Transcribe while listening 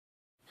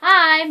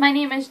Hi, my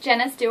name is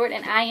Jenna Stewart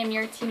and I am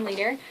your team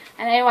leader,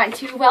 and I want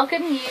to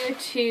welcome you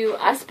to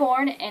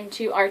Usborne and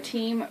to our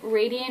team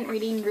Radiant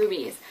Reading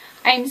Rubies.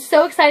 I am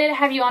so excited to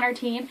have you on our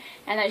team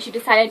and that you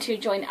decided to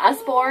join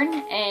Usborne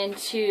and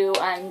to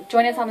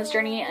join us on this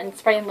journey and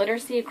spreading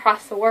literacy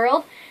across the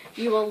world.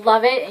 You will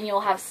love it and you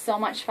will have so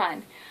much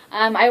fun.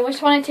 I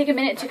just want to take a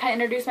minute to kind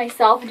of introduce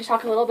myself and to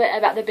talk a little bit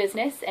about the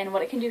business and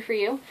what it can do for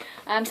you.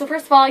 So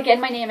first of all, again,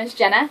 my name is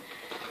Jenna.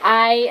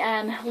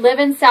 I live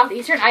in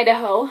southeastern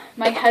Idaho.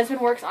 My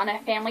husband works on a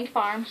family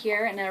farm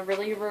here in a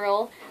really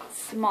rural,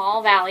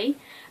 small valley.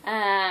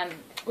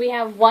 We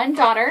have one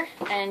daughter,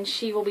 and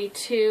she will be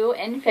 2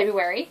 in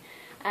February.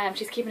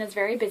 She's keeping us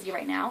very busy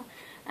right now.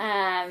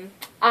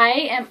 I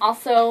am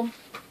also,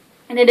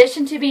 in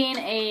addition to being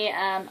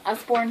a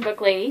Usborne book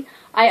lady,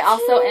 I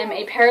also am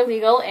a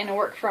paralegal and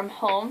work from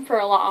home for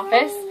a law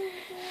office.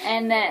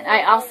 And then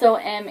I also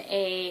am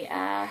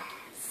a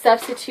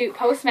substitute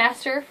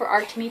postmaster for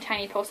our teeny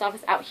tiny post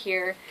office out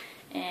here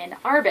in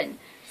Arbonne.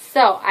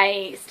 So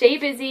I stay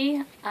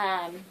busy,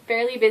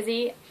 fairly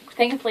busy.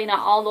 Thankfully, not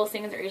all those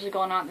things are usually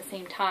going on at the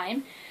same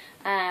time.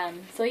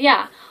 So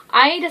yeah,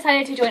 I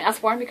decided to join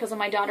Usborne because when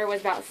my daughter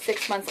was about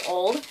 6 months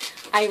old,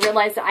 I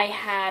realized that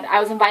I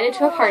was invited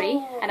to a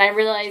party, and I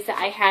realized that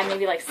I had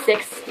maybe like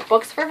 6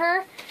 books for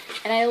her,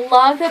 and I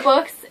love the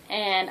books,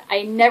 and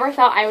I never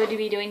thought I would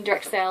be doing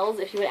direct sales.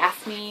 If you would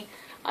ask me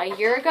a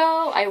year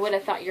ago, I would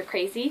have thought you're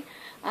crazy.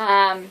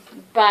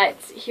 But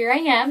here I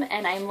am,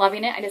 and I'm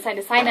loving it. I decided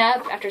to sign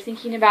up after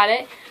thinking about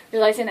it,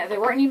 realizing that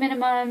there weren't any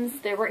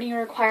minimums, there weren't any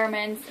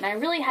requirements, and I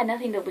really had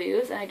nothing to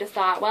lose. And I just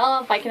thought,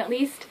 well, if I can at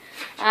least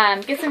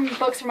get some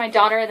books for my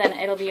daughter, then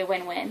it'll be a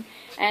win-win.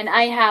 And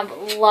I have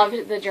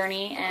loved the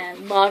journey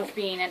and loved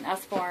being an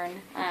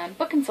Usborne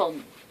book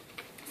consultant.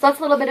 So that's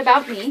a little bit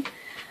about me.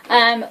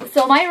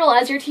 So my role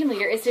as your team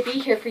leader is to be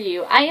here for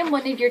you. I am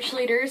one of your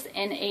cheerleaders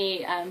in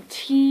a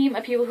team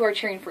of people who are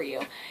cheering for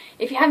you.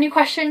 If you have any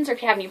questions or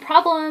if you have any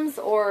problems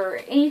or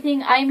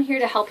anything, I'm here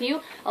to help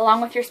you along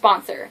with your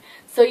sponsor.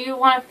 So you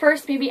want to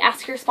first maybe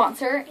ask your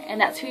sponsor,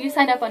 and that's who you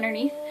signed up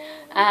underneath,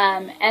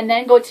 and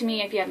then go to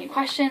me if you have any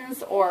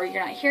questions or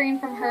you're not hearing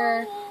from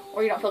her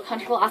or you don't feel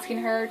comfortable asking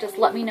her. Just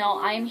let me know.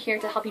 I am here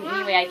to help you in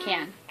any way I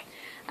can.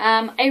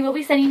 I will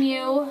be sending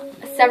you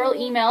several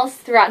emails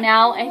throughout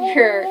now and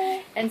your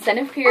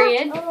incentive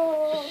period.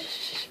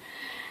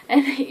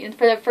 And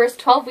for the first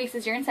 12 weeks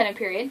is your incentive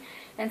period.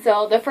 And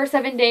so the first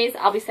 7 days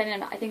I'll be sending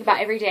them, I think,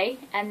 about every day.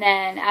 And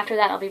then after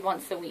that I'll be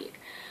once a week.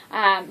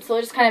 So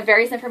just kind of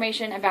various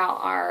information about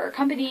our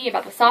company,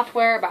 about the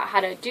software, about how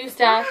to do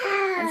stuff,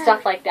 and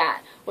stuff like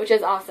that, which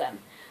is awesome.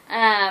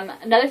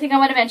 Another thing I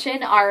want to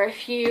mention are a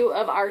few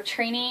of our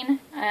training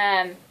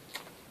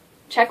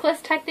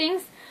checklist type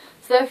things.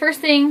 So the first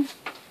thing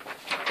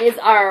is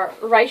our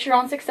Write Your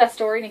Own Success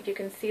Story, and if you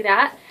can see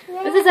that.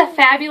 This is a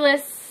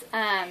fabulous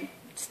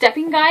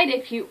stepping guide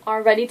if you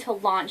are ready to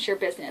launch your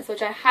business,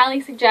 which I highly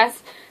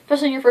suggest,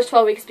 especially in your first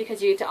 12 weeks,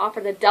 because you get to offer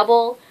the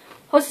double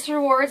hostess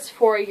rewards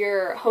for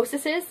your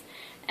hostesses,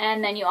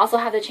 and then you also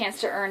have the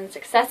chance to earn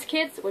success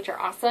kits, which are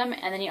awesome,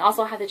 and then you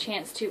also have the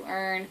chance to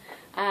earn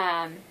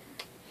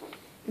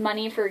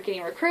money for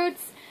getting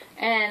recruits,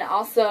 and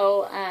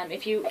also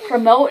if you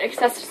promote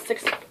Express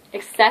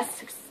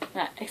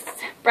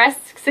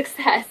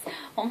Success,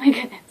 oh my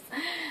goodness,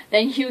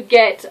 then you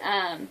get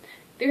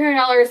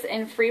 $300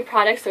 in free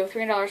products, so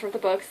 $300 worth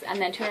of books,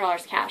 and then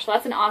 $200 cash. So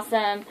that's an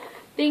awesome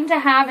thing to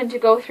have and to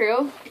go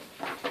through.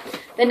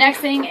 The next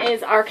thing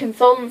is our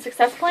Consultant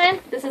Success Plan.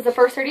 This is the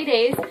first 30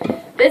 days.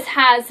 This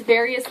has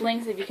various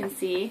links, if you can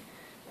see,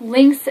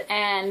 links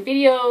and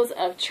videos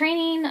of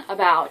training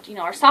about,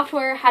 our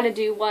software, how to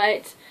do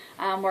what,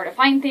 where to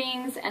find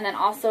things, and then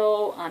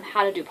also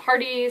how to do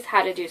parties,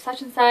 how to do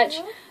such and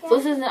such. So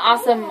this is an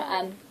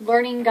awesome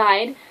learning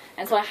guide,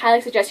 and so I highly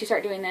suggest you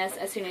start doing this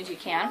as soon as you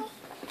can.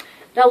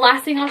 The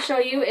last thing I'll show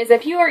you is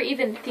if you are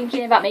even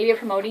thinking about maybe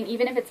promoting,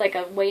 even if it's like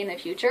a way in the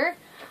future,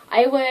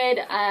 I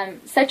would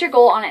set your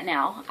goal on it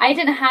now. I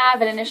didn't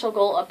have an initial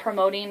goal of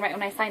promoting right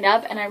when I signed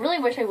up, and I really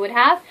wish I would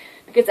have,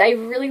 because I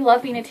really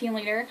love being a team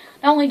leader.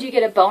 Not only do you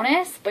get a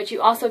bonus, but you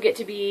also get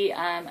to be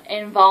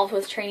involved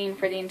with training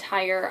for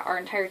our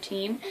entire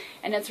team,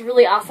 and it's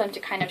really awesome to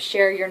kind of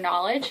share your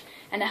knowledge,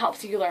 and it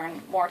helps you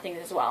learn more things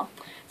as well.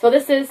 So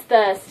this is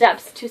the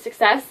steps to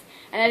success,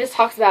 and it just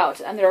talks about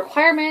the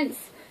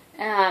requirements,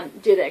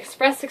 do the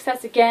Express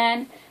Success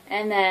again,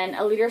 and then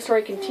a Leader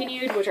Story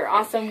Continued, which are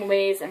awesome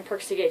ways and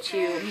perks to get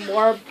you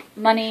more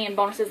money and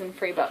bonuses and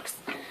free books.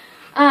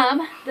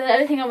 The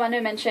other thing I want to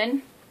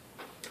mention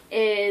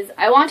is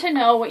I want to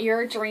know what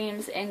your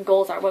dreams and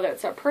goals are, whether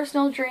it's a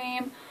personal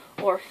dream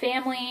or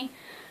family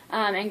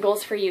and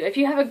goals for you. If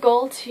you have a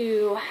goal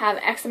to have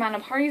X amount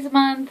of parties a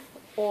month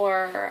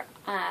or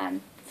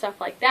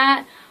stuff like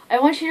that, I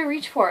want you to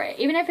reach for it.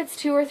 Even if it's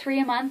 2 or 3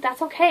 a month, that's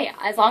okay.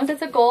 As long as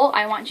it's a goal,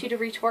 I want you to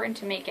reach for it and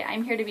to make it.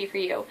 I'm here to be for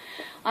you.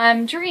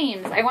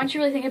 Dreams. I want you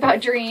to really think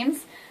about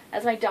dreams.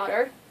 As my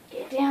daughter,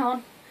 get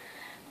down.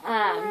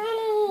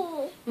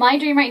 My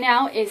dream right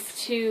now is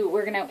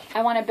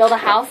I want to build a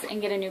house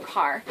and get a new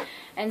car.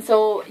 And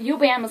so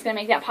UBAM is going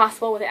to make that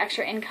possible with the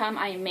extra income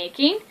I am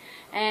making.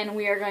 And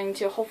we are going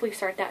to hopefully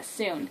start that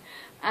soon.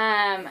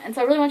 And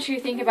so I really want you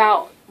to think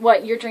about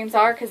what your dreams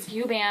are, because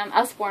UBAM,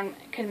 Usborne,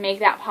 can make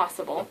that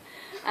possible.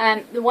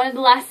 One of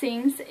the last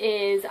things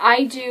is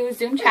I do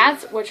Zoom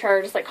chats, which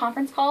are just like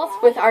conference calls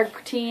with our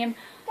team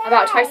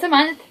about twice a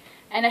month.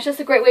 And it's just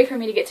a great way for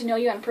me to get to know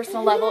you on a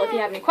personal level. If you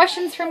have any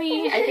questions for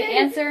me, I can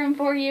answer them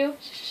for you.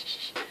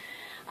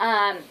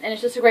 And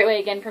it's just a great way,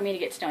 again, for me to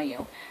get to know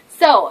you.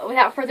 So,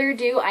 without further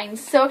ado, I'm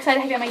so excited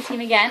to have you on my team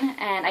again.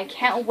 And I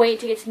can't wait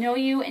to get to know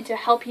you and to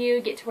help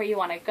you get to where you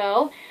want to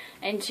go.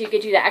 And to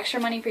get you the extra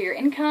money for your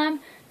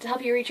income, to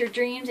help you reach your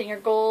dreams and your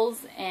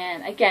goals.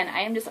 And again,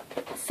 I am just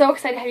so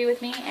excited to have you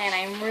with me, and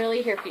I'm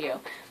really here for you.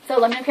 So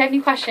let me know if you have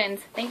any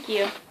questions. Thank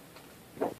you.